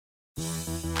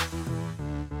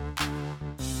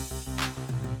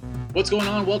What's going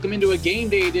on? Welcome into a game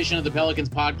day edition of the Pelicans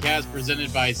podcast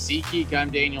presented by SeatGeek.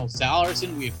 I'm Daniel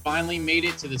Salerson. We have finally made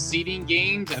it to the seeding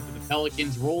games after the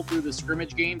Pelicans rolled through the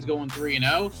scrimmage games going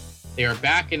 3-0. They are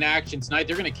back in action tonight.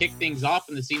 They're going to kick things off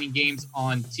in the seeding games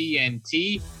on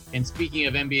TNT. And speaking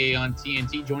of NBA on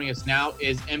TNT, joining us now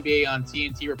is NBA on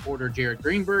TNT reporter Jared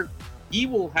Greenberg. He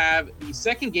will have the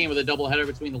second game of the doubleheader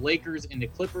between the Lakers and the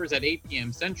Clippers at 8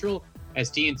 p.m. Central, as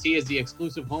TNT is the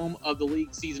exclusive home of the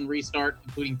league season restart,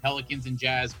 including Pelicans and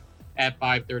Jazz at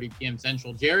 5:30 p.m.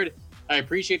 Central. Jared, I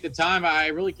appreciate the time. I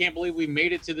really can't believe we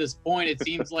made it to this point. It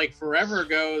seems like forever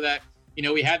ago that,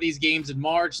 we had these games in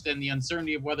March, then the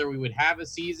uncertainty of whether we would have a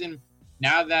season.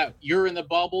 Now that you're in the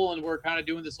bubble and we're kind of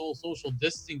doing this whole social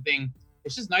distancing thing,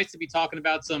 it's just nice to be talking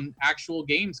about some actual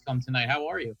games come tonight. How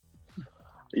are you?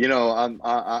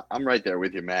 I'm right there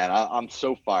with you, man. I'm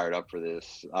so fired up for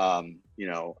this.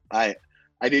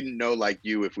 I didn't know, like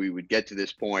you, if we would get to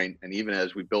this point, and even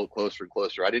as we built closer and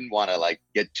closer, I didn't want to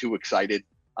get too excited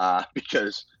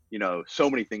because so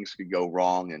many things could go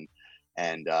wrong, and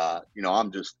I'm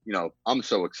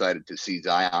so excited to see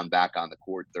Zion back on the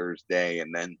court Thursday,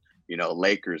 and then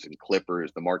Lakers and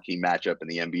Clippers, the marquee matchup in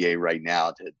the NBA right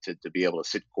now, to be able to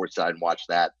sit courtside and watch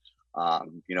that.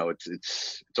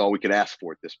 It's all we could ask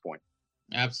for at this point.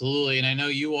 Absolutely. And I know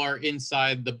you are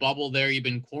inside the bubble there. You've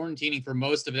been quarantining for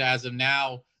most of it as of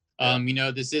now.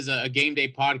 This is a game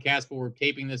day podcast, but we're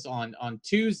taping this on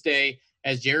Tuesday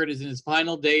as Jared is in his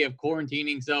final day of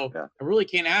quarantining. So I really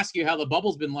can't ask you how the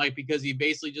bubble's been like, because you've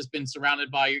basically just been surrounded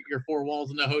by your four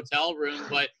walls in the hotel room.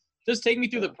 But just take me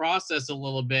through the process a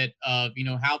little bit of,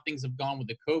 how things have gone with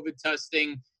the COVID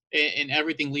testing and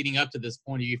everything leading up to this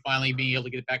point of you finally being able to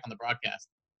get back on the broadcast.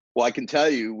 Well, I can tell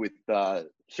you with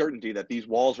certainty that these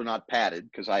walls are not padded,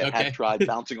 because I have tried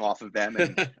bouncing off of them,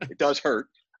 and it does hurt.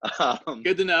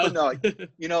 Good to know. No,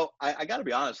 I got to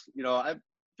be honest. I've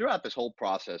throughout this whole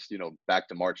process, back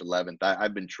to March 11th,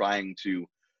 I've been trying to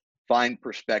find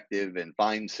perspective and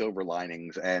find silver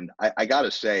linings. And I got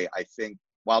to say, I think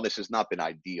while this has not been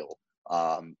ideal,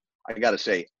 I got to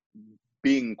say,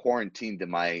 being quarantined in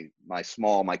my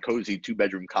cozy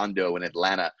 2-bedroom condo in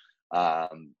Atlanta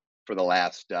for the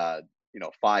last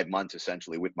 5 months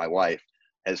essentially with my wife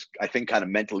has, I think, kind of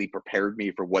mentally prepared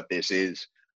me for what this is.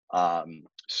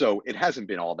 So it hasn't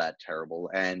been all that terrible.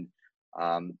 And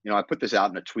I put this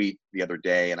out in a tweet the other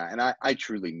day, and I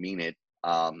truly mean it.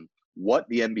 What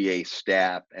the NBA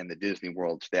staff and the Disney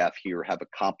World staff here have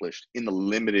accomplished in the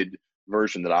limited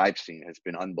version that I've seen has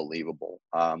been unbelievable.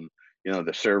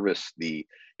 The service,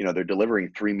 they're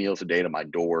delivering 3 meals a day to my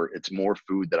door. It's more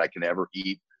food than I can ever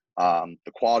eat. The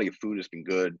quality of food has been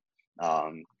good.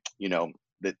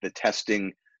 The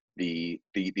testing, the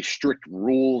strict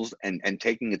rules, and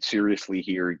taking it seriously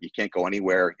here. You can't go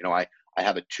anywhere. I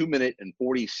have a 2-minute and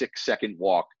 46-second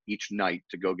walk each night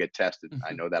to go get tested.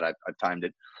 I know that I've timed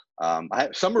it.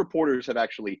 Some reporters have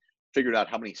actually figured out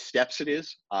how many steps it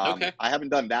is. I haven't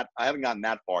done that. I haven't gotten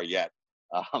that far yet.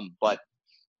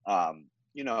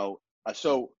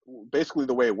 So basically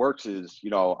the way it works is,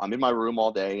 I'm in my room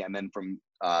all day, and then from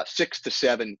 6 to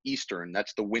 7 Eastern,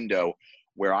 that's the window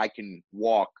where I can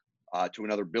walk to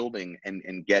another building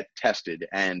and get tested.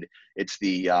 And it's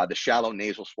the shallow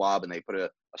nasal swab, and they put a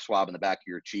swab in the back of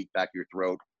your cheek, back of your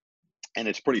throat. And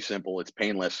it's pretty simple. It's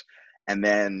painless. And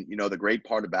then, the great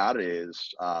part about it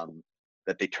is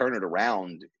that they turn it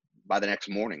around by the next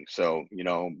morning. So,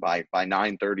 by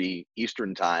 9:30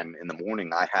 Eastern time in the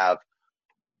morning, I have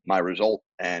my result,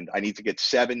 and I need to get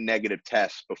 7 negative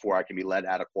tests before I can be let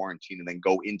out of quarantine and then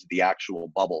go into the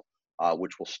actual bubble,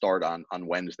 which will start on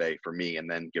Wednesday for me, and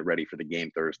then get ready for the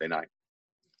game Thursday night.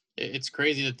 It's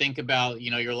crazy to think about,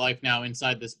 your life now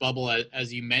inside this bubble,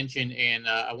 as you mentioned, and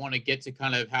I want to get to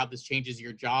kind of how this changes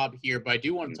your job here, but I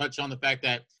do want to touch on the fact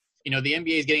that, the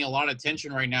NBA is getting a lot of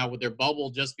attention right now with their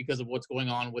bubble just because of what's going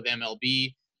on with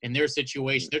MLB and their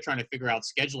situation. They're trying to figure out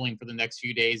scheduling for the next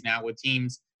few days now, with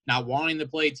teams not wanting to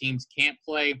play, teams can't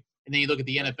play. And then you look at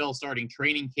the NFL starting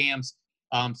training camps.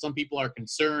 Some people are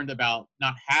concerned about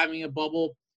not having a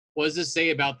bubble. What does this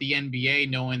say about the NBA,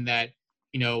 knowing that,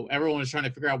 everyone is trying to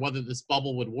figure out whether this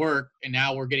bubble would work, and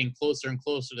now we're getting closer and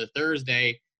closer to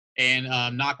Thursday, and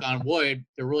knock on wood,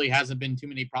 there really hasn't been too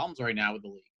many problems right now with the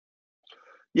league.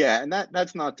 Yeah, and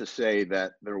that's not to say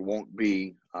that there won't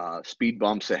be speed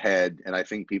bumps ahead, and I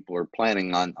think people are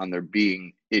planning on there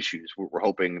being issues. We're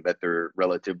hoping that they're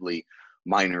relatively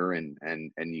minor and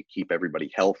you keep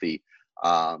everybody healthy.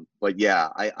 But yeah,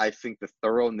 I think the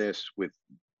thoroughness with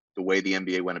the way the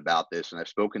NBA went about this, and I've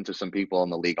spoken to some people in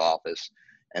the league office,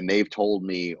 and they've told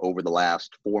me over the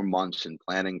last 4 months in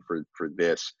planning for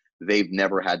this, they've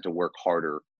never had to work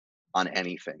harder on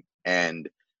anything. And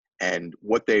And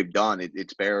what they've done,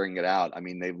 it's bearing it out. I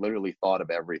mean, they've literally thought of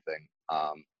everything,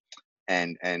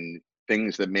 and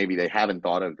things that maybe they haven't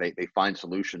thought of, they find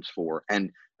solutions for.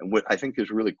 And what I think is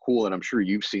really cool, and I'm sure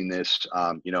you've seen this,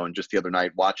 and just the other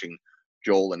night watching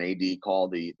Joel and AD call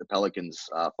the Pelicans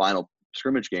final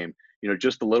scrimmage game,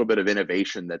 just a little bit of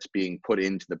innovation that's being put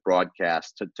into the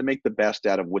broadcast to make the best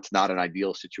out of what's not an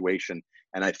ideal situation.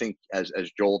 And I think as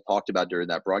Joel talked about during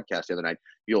that broadcast the other night,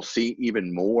 you'll see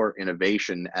even more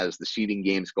innovation as the seeding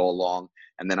games go along.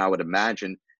 And then I would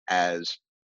imagine as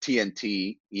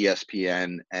TNT,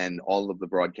 ESPN, and all of the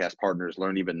broadcast partners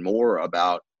learn even more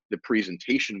about the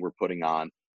presentation we're putting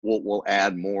on, we'll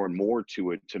add more and more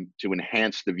to it to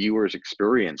enhance the viewer's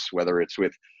experience, whether it's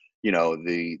with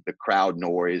the crowd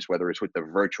noise, whether it's with the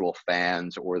virtual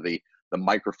fans or the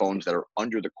microphones that are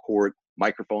under the court,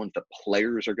 microphones that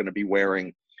players are going to be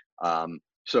wearing.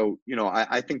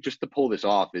 I think just to pull this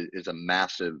off is a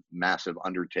massive, massive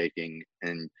undertaking,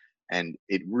 and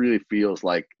it really feels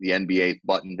like the NBA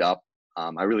buttoned up.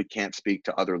 I really can't speak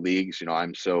to other leagues.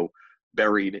 I'm so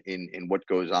buried in what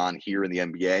goes on here in the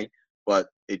NBA, but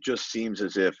it just seems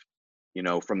as if,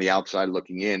 from the outside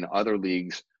looking in, other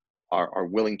leagues are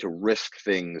willing to risk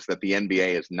things that the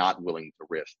NBA is not willing to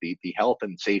risk. The health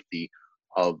and safety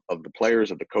of the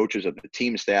players, of the coaches, of the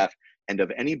team staff, and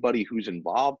of anybody who's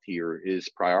involved here is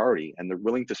priority, and they're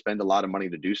willing to spend a lot of money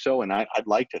to do so. And I'd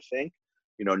like to think,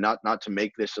 not to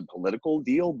make this a political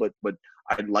deal, but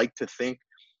I'd like to think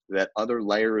that other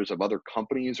layers of other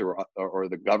companies or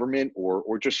the government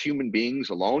or just human beings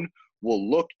alone will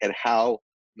look at how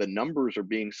the numbers are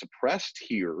being suppressed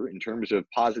here in terms of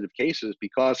positive cases,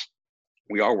 because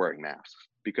we are wearing masks,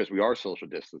 because we are social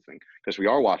distancing, because we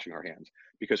are washing our hands,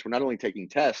 because we're not only taking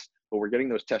tests, but we're getting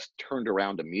those tests turned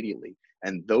around immediately.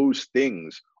 And those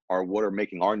things are what are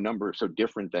making our numbers so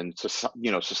different than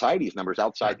society's numbers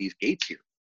outside these gates here.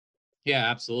 Yeah,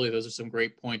 absolutely. Those are some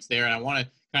great points there. And I want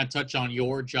to kind of touch on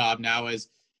your job now, as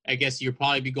I guess you'll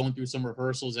probably be going through some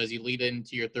rehearsals as you lead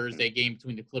into your Thursday game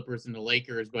between the Clippers and the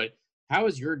Lakers. But how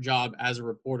has your job as a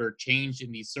reporter changed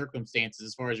in these circumstances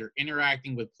as far as you're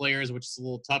interacting with players, which is a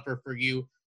little tougher for you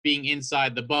being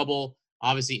inside the bubble?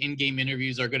 Obviously, in-game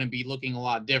interviews are going to be looking a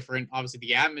lot different. Obviously,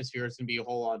 the atmosphere is going to be a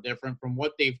whole lot different from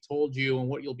what they've told you and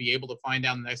what you'll be able to find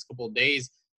out in the next couple of days.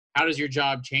 How does your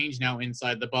job change now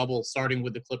inside the bubble, starting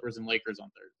with the Clippers and Lakers on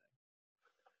Thursday?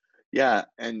 Yeah,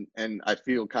 and I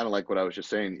feel kind of like what I was just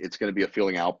saying. It's going to be a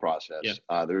feeling out process.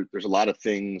 Yeah. There's a lot of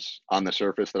things on the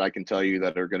surface that I can tell you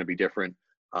that are going to be different.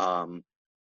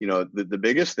 The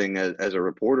biggest thing as a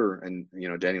reporter, and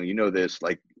Daniel, this,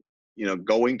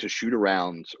 going to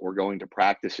shoot-arounds or going to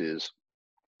practices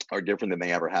are different than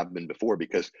they ever have been before,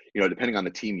 because depending on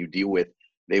the team you deal with,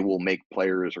 they will make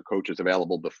players or coaches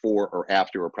available before or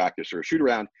after a practice or a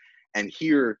shoot-around. And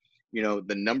here,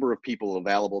 the number of people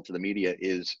available to the media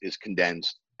is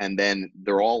condensed, and then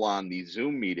they're all on these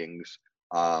Zoom meetings,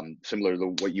 similar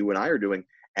to what you and I are doing,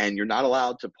 and you're not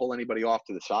allowed to pull anybody off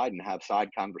to the side and have side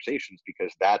conversations,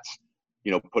 because that's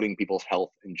putting people's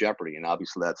health in jeopardy, and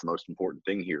obviously that's the most important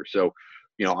thing here. So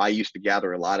I used to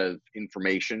gather a lot of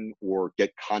information or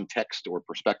get context or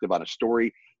perspective on a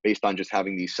story based on just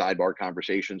having these sidebar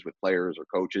conversations with players or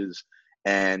coaches,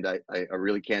 and I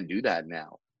really can't do that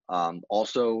now.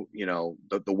 Also,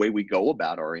 the way we go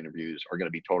about our interviews are going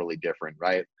to be totally different,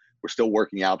 right? We're still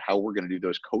working out how we're going to do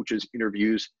those coaches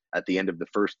interviews at the end of the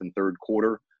first and third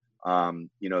quarter.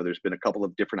 There's been a couple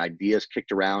of different ideas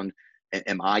kicked around.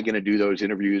 Am I going to do those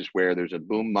interviews where there's a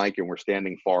boom mic and we're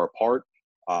standing far apart?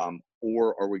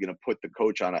 Or are we going to put the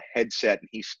coach on a headset and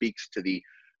he speaks to the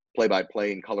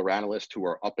play-by-play and color analysts who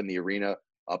are up in the arena,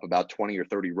 up about 20 or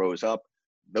 30 rows up?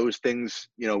 Those things,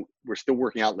 we're still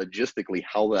working out logistically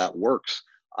how that works.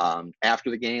 After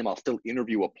the game, I'll still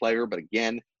interview a player, but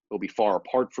again, they'll be far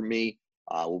apart from me.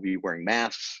 We'll be wearing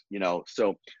masks,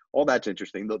 so all that's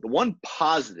interesting. The one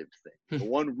positive thing, the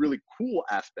one really cool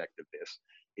aspect of this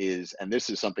is, and this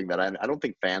is something that I don't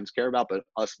think fans care about, but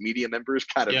us media members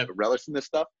kind of relish in this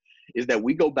stuff, is that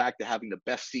we go back to having the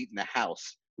best seat in the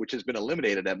house, which has been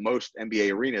eliminated at most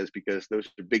NBA arenas because those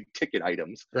are big ticket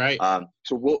items. Right.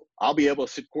 So I'll be able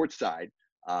to sit courtside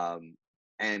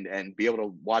and be able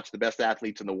to watch the best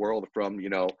athletes in the world from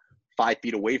 5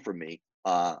 feet away from me.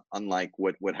 Unlike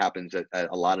what happens at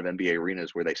a lot of NBA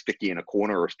arenas where they stick you in a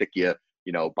corner or stick you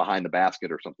behind the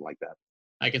basket or something like that.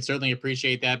 I can certainly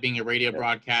appreciate that, being a radio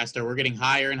broadcaster. We're getting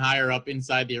higher and higher up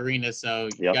inside the arena, so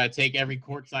you got to take every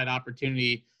courtside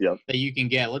opportunity that you can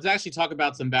get. Let's actually talk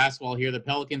about some basketball here. The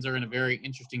Pelicans are in a very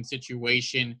interesting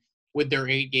situation with their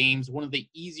 8 games, one of the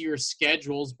easier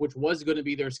schedules, which was going to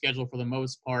be their schedule for the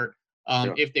most part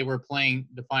if they were playing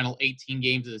the final 18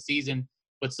 games of the season.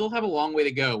 but still have a long way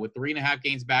to go. With 3.5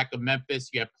 games back of Memphis,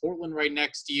 you have Portland right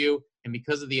next to you, and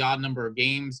because of the odd number of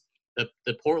games,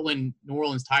 the Portland-New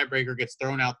Orleans tiebreaker gets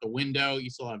thrown out the window. You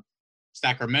still have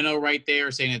Sacramento right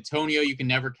there, San Antonio you can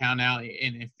never count out,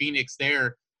 and Phoenix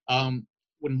there.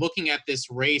 When looking at this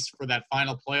race for that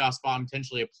final playoff spot,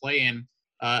 potentially a play-in,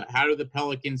 how do the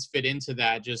Pelicans fit into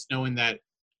that, just knowing that,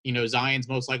 Zion's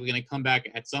most likely going to come back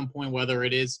at some point, whether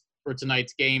it is for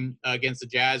tonight's game against the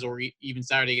Jazz or even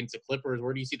Saturday against the Clippers?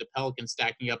 Where do you see the Pelicans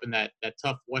stacking up in that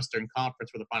tough Western Conference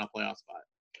for the final playoff spot?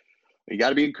 You got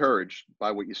to be encouraged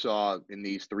by what you saw in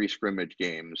these 3 scrimmage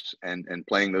games and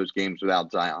playing those games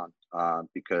without Zion,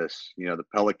 because, the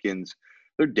Pelicans,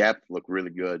 their depth looked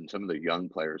really good, and some of their young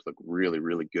players look really,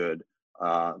 really good.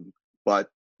 But,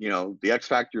 the X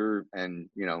factor, and,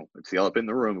 it's the elephant in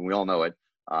the room, and we all know it.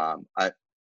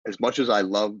 As much as I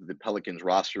love the Pelicans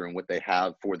roster and what they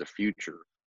have for the future,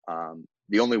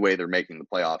 the only way they're making the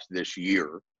playoffs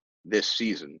this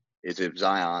season, is if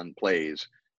Zion plays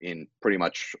in pretty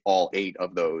much all 8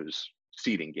 of those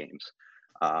seeding games.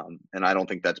 And I don't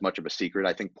think that's much of a secret.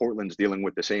 I think Portland's dealing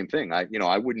with the same thing.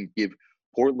 I wouldn't give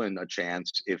Portland a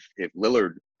chance if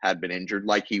Lillard had been injured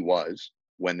like he was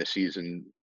when the season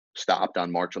stopped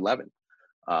on March 11th.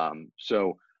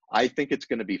 So I think it's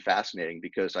going to be fascinating,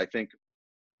 because I think,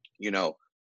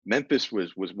 Memphis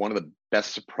was one of the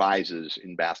best surprises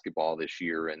in basketball this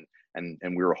year. And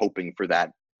we were hoping for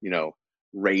that,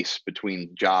 race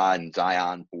between Ja and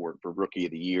Zion for rookie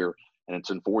of the year. And it's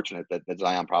unfortunate that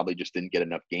Zion probably just didn't get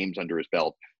enough games under his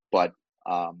belt. But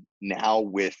now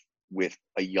with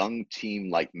a young team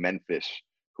like Memphis,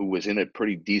 who was in a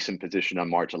pretty decent position on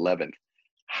March 11th,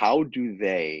 how do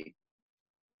they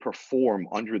perform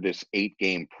under this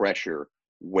 8-game pressure,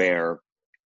 where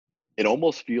it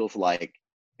almost feels like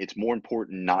it's more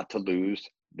important not to lose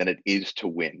than it is to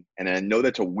win? And I know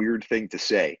that's a weird thing to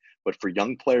say, but for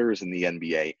young players in the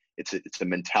NBA, it's a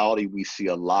mentality we see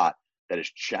a lot that is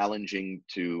challenging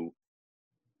to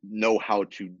know how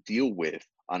to deal with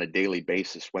on a daily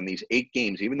basis. When these 8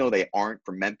 games, even though they aren't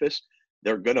for Memphis,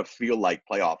 they're going to feel like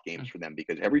playoff games for them,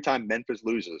 because every time Memphis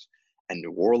loses and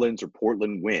New Orleans or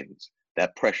Portland wins,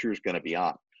 that pressure is going to be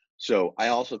on. So I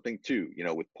also think too,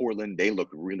 with Portland, they look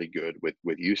really good with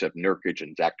Yusuf Nurkic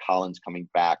and Zach Collins coming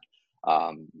back.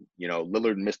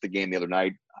 Lillard missed the game the other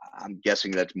night. I'm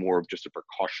guessing that's more of just a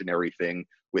precautionary thing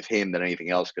with him than anything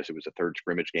else, because it was a 3rd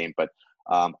scrimmage game. But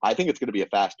I think it's going to be a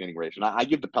fascinating race, and I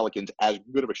give the Pelicans as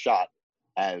good of a shot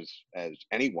as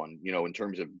anyone, in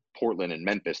terms of Portland and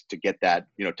Memphis, to get that,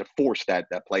 to force that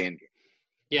play-in game.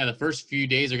 Yeah, the first few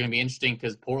days are going to be interesting,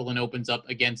 because Portland opens up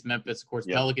against Memphis. Of course,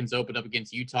 Yep. Pelicans open up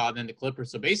against Utah, and then the Clippers.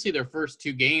 So basically their first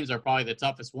 2 games are probably the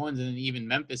toughest ones, and then even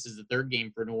Memphis is the 3rd game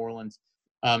for New Orleans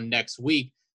next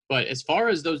week. But as far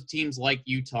as those teams like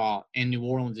Utah and New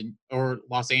Orleans or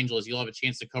Los Angeles, you'll have a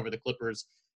chance to cover the Clippers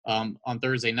on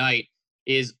Thursday night,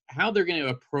 is how they're going to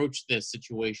approach this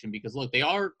situation. Because, look, they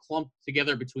are clumped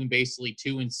together between basically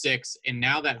 2 and 6, and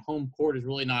now that home court is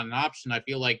really not an option. I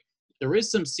feel like there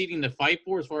is some seeding to fight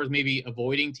for, as far as maybe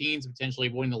avoiding teams, potentially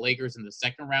avoiding the Lakers in the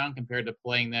 2nd round compared to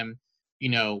playing them,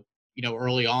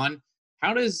 early on.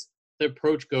 How does the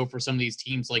approach go for some of these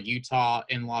teams like Utah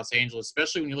and Los Angeles,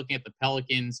 especially when you're looking at the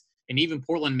Pelicans and even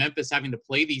Portland, Memphis having to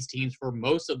play these teams for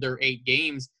most of their 8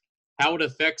 games? How it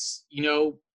affects,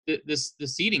 the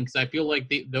seeding? Because I feel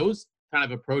like those kind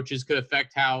of approaches could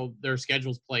affect how their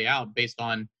schedules play out, based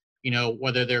on,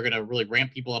 whether they're going to really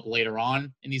ramp people up later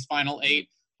on in these final 8,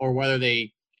 or whether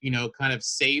they, kind of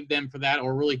save them for that,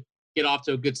 or really get off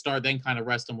to a good start, then kind of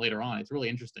rest them later on. It's really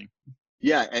interesting.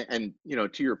 Yeah, and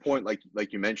to your point,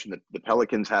 like you mentioned, that the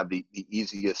Pelicans have the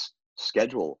easiest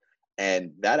schedule,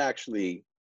 and that actually,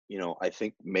 I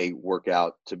think may work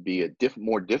out to be a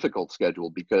more difficult schedule,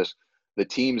 because the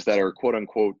teams that are quote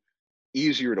unquote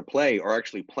easier to play are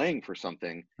actually playing for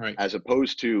something, right, as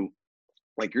opposed to,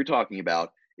 like you're talking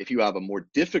about, if you have a more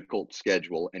difficult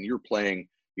schedule and you're playing,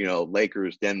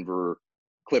 Lakers, Denver,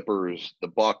 Clippers, the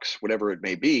Bucks, whatever it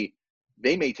may be,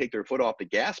 they may take their foot off the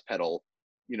gas pedal,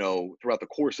 throughout the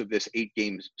course of this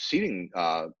 8-game seeding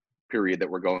period that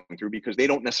we're going through, because they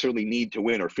don't necessarily need to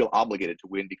win or feel obligated to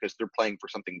win, because they're playing for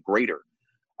something greater.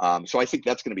 So I think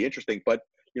that's going to be interesting. But,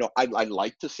 I'd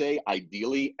like to say,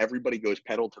 ideally, everybody goes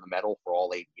pedal to the metal for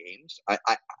all 8 games.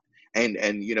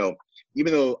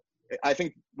 Even though I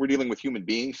think we're dealing with human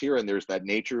beings here, and there's that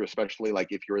nature, especially like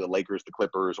if you're the Lakers, the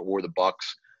Clippers, or the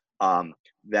Bucks,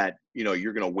 that,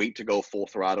 you're going to wait to go full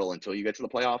throttle until you get to the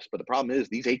playoffs. But the problem is,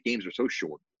 these 8 games are so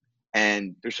short,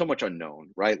 and there's so much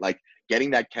unknown, right? Like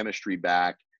getting that chemistry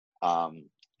back,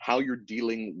 how you're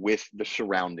dealing with the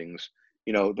surroundings.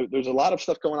 There's a lot of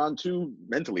stuff going on too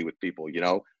mentally with people.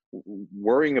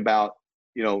 worrying about,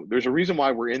 there's a reason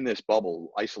why we're in this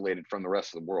bubble isolated from the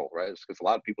rest of the world, right? It's because a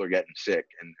lot of people are getting sick,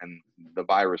 and the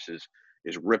virus is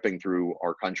ripping through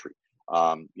our country.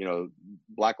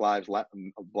 Black Lives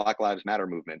Matter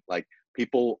movement, like,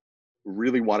 people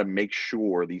really want to make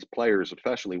sure, these players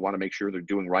especially want to make sure they're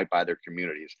doing right by their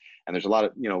communities. And there's a lot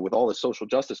of, with all the social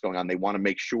justice going on, they want to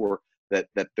make sure that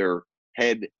their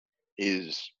head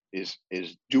is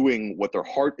doing what their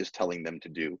heart is telling them to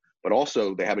do, but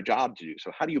also they have a job to do.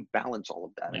 So how do you balance all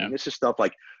of that? Yeah. I mean, this is stuff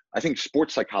like, I think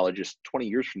sports psychologists 20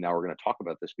 years from now are going to talk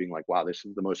about this, being like, wow, this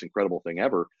is the most incredible thing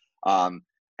ever.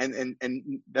 And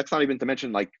that's not even to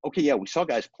mention, like, okay, yeah, we saw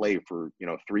guys play for,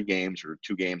 3 games or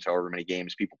 2 games, however many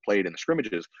games people played in the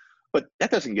scrimmages, but that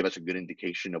doesn't give us a good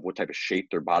indication of what type of shape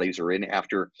their bodies are in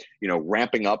after,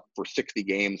 ramping up for 60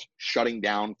 games, shutting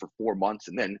down for 4 months,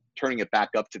 and then turning it back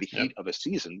up to the heat of a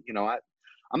season.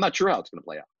 I'm not sure how it's going to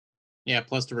play out. Yeah,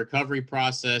 plus the recovery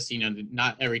process,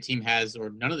 not every team has,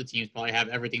 or none of the teams probably have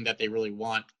everything that they really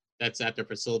want that's at their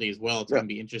facility as well. It's going to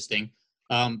be interesting.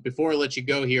 Before I let you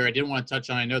go here, I did want to touch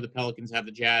on, I know the Pelicans have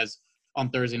the Jazz on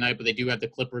Thursday night, but they do have the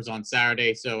Clippers on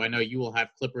Saturday. So I know you will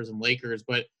have Clippers and Lakers.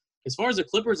 But as far as the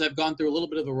Clippers, I've gone through a little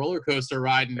bit of a roller coaster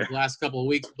ride in the last couple of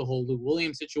weeks with the whole Lou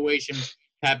Williams situation.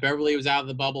 Pat Beverly was out of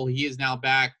the bubble. He is now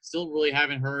back. Still really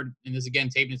haven't heard, and this again,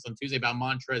 taping this on Tuesday, about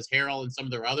Montrezl Harrell and some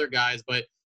of their other guys. But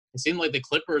it seemed like the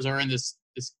Clippers are in this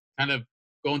kind of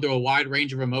going through a wide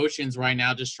range of emotions right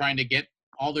now, just trying to get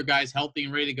all their guys healthy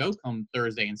and ready to go come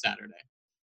Thursday and Saturday.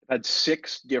 I've had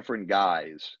 6 different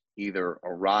guys either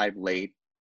arrive late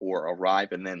or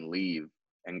arrive and then leave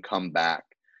and come back.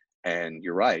 And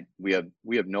you're right. We have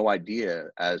no idea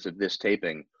as of this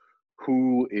taping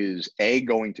who is A,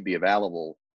 going to be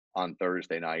available on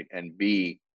Thursday night, and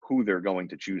B, who they're going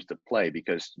to choose to play.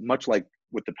 Because much like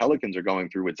what the Pelicans are going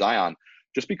through with Zion,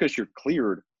 just because you're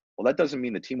cleared, well, that doesn't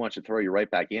mean the team wants to throw you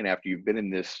right back in after you've been in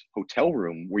this hotel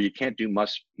room where you can't do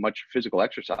much physical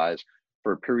exercise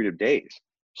for a period of days.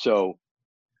 So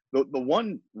the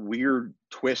one weird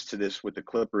twist to this with the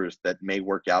Clippers that may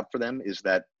work out for them is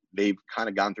that they've kind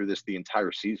of gone through this the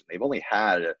entire season. They've only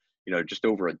had, just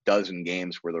over a dozen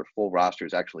games where their full roster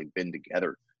has actually been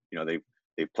together.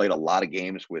 They've played a lot of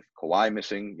games with Kawhi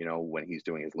missing, when he's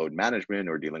doing his load management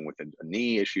or dealing with a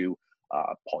knee issue.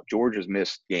 Paul George has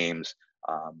missed games.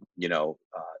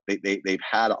 They've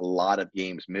had a lot of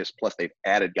games missed, plus they've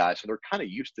added guys. So they're kind of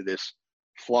used to this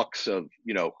flux of,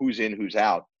 who's in, who's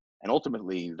out. And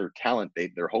ultimately their talent,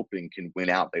 they're hoping can win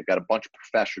out. They've got a bunch of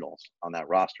professionals on that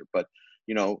roster. But,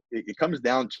 it comes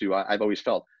down to, I've always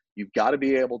felt, you've got to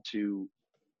be able to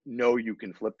know you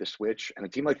can flip the switch. And a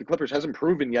team like the Clippers hasn't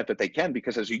proven yet that they can,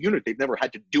 because as a unit, they've never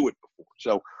had to do it before.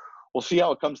 So we'll see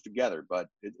how it comes together, but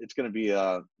it's going to be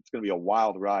a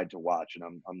wild ride to watch.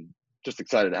 And I'm just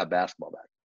excited to have basketball back.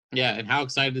 Yeah, and how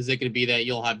excited is it going to be that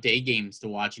you'll have day games to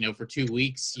watch, for 2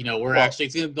 weeks? It's going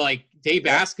to be like day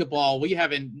basketball. We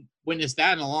haven't witnessed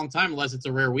that in a long time, unless it's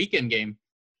a rare weekend game.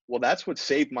 Well, that's what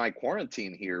saved my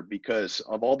quarantine here, because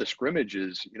of all the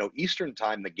scrimmages, Eastern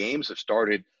time, the games have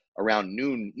started around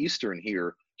noon Eastern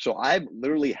here. So I've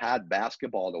literally had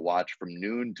basketball to watch from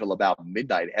noon till about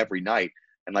midnight every night.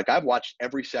 And like, I've watched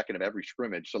every second of every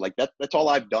scrimmage. So like that's all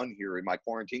I've done here in my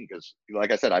quarantine. Because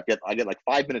like I said, I get like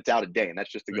 5 minutes out a day, and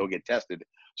that's just to go get tested.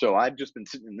 So I've just been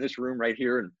sitting in this room right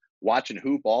here and watching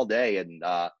hoop all day. And,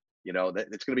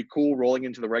 it's going to be cool rolling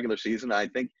into the regular season. I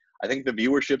think the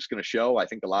viewership's going to show. I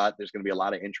think there's going to be a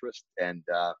lot of interest, and,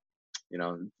 it's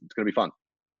going to be fun.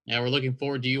 Yeah, we're looking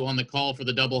forward to you on the call for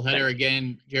the doubleheader.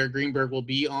 Again, Jared Greenberg will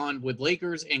be on with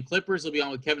Lakers and Clippers. He'll be on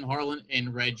with Kevin Harlan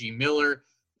and Reggie Miller.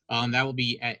 That will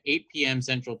be at 8 p.m.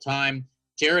 Central Time.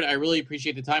 Jared, I really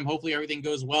appreciate the time. Hopefully everything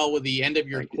goes well with the end of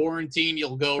your quarantine.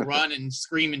 You'll go run and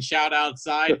scream and shout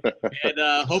outside.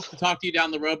 And hope to talk to you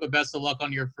down the road, but best of luck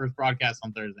on your first broadcast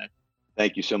on Thursday.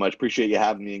 Thank you so much. Appreciate you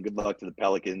having me, and good luck to the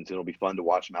Pelicans. It'll be fun to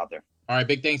watch them out there. All right,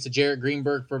 big thanks to Jared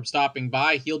Greenberg for stopping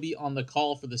by. He'll be on the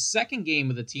call for the second game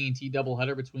of the TNT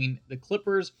doubleheader between the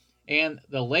Clippers and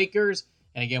the Lakers.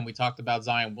 And again, we talked about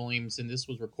Zion Williamson. This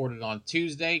was recorded on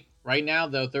Tuesday. Right now,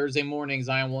 though, Thursday morning,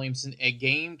 Zion Williamson, a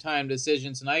game time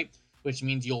decision tonight, which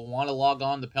means you'll want to log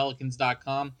on to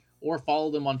Pelicans.com or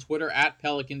follow them on Twitter at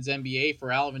PelicansNBA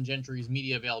for Alvin Gentry's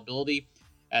media availability,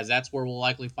 as that's where we'll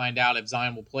likely find out if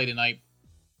Zion will play tonight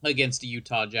against the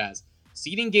Utah Jazz.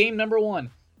 Seeding game number 1,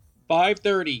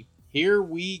 5:30. Here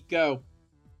we go.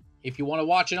 If you want to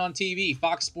watch it on TV,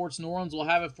 Fox Sports New Orleans will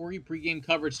have it for you. Pre-game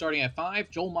coverage starting at 5.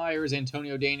 Joel Myers,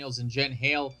 Antonio Daniels, and Jen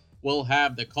Hale will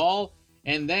have the call.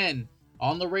 And then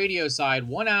on the radio side,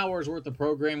 1 hour's worth of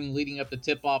programming leading up to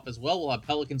tip-off as well. We'll have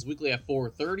Pelicans Weekly at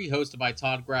 4:30, hosted by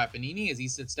Todd Graffinini, as he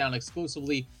sits down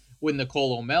exclusively with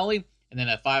Nicole O'Malley. And then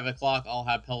at 5 o'clock, I'll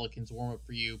have Pelicans warm up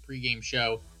for you, pregame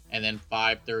show, and then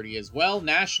 5:30 as well.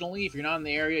 Nationally, if you're not in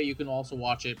the area, you can also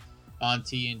watch it on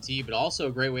TNT, but also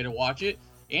a great way to watch it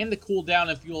and to cool down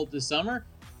and fuel up this summer.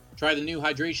 Try the new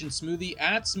hydration smoothie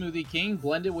at Smoothie King,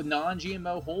 blended with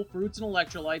non-GMO whole fruits and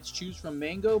electrolytes. Choose from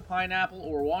mango, pineapple,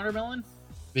 or watermelon.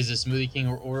 Visit Smoothie King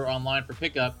or order online for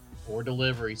pickup or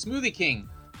delivery. Smoothie King,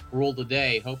 rule the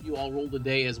day. Hope you all rule the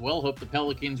day as well. Hope the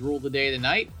Pelicans rule the day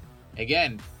tonight.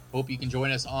 Again, hope you can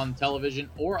join us on television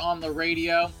or on the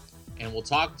radio. And we'll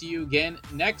talk to you again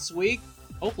next week,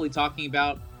 hopefully talking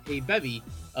about a bevy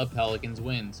of Pelicans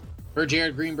wins. For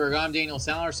Jared Greenberg, I'm Daniel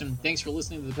Salerson. Thanks for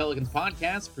listening to the Pelicans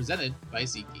podcast presented by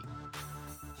SeatGeek.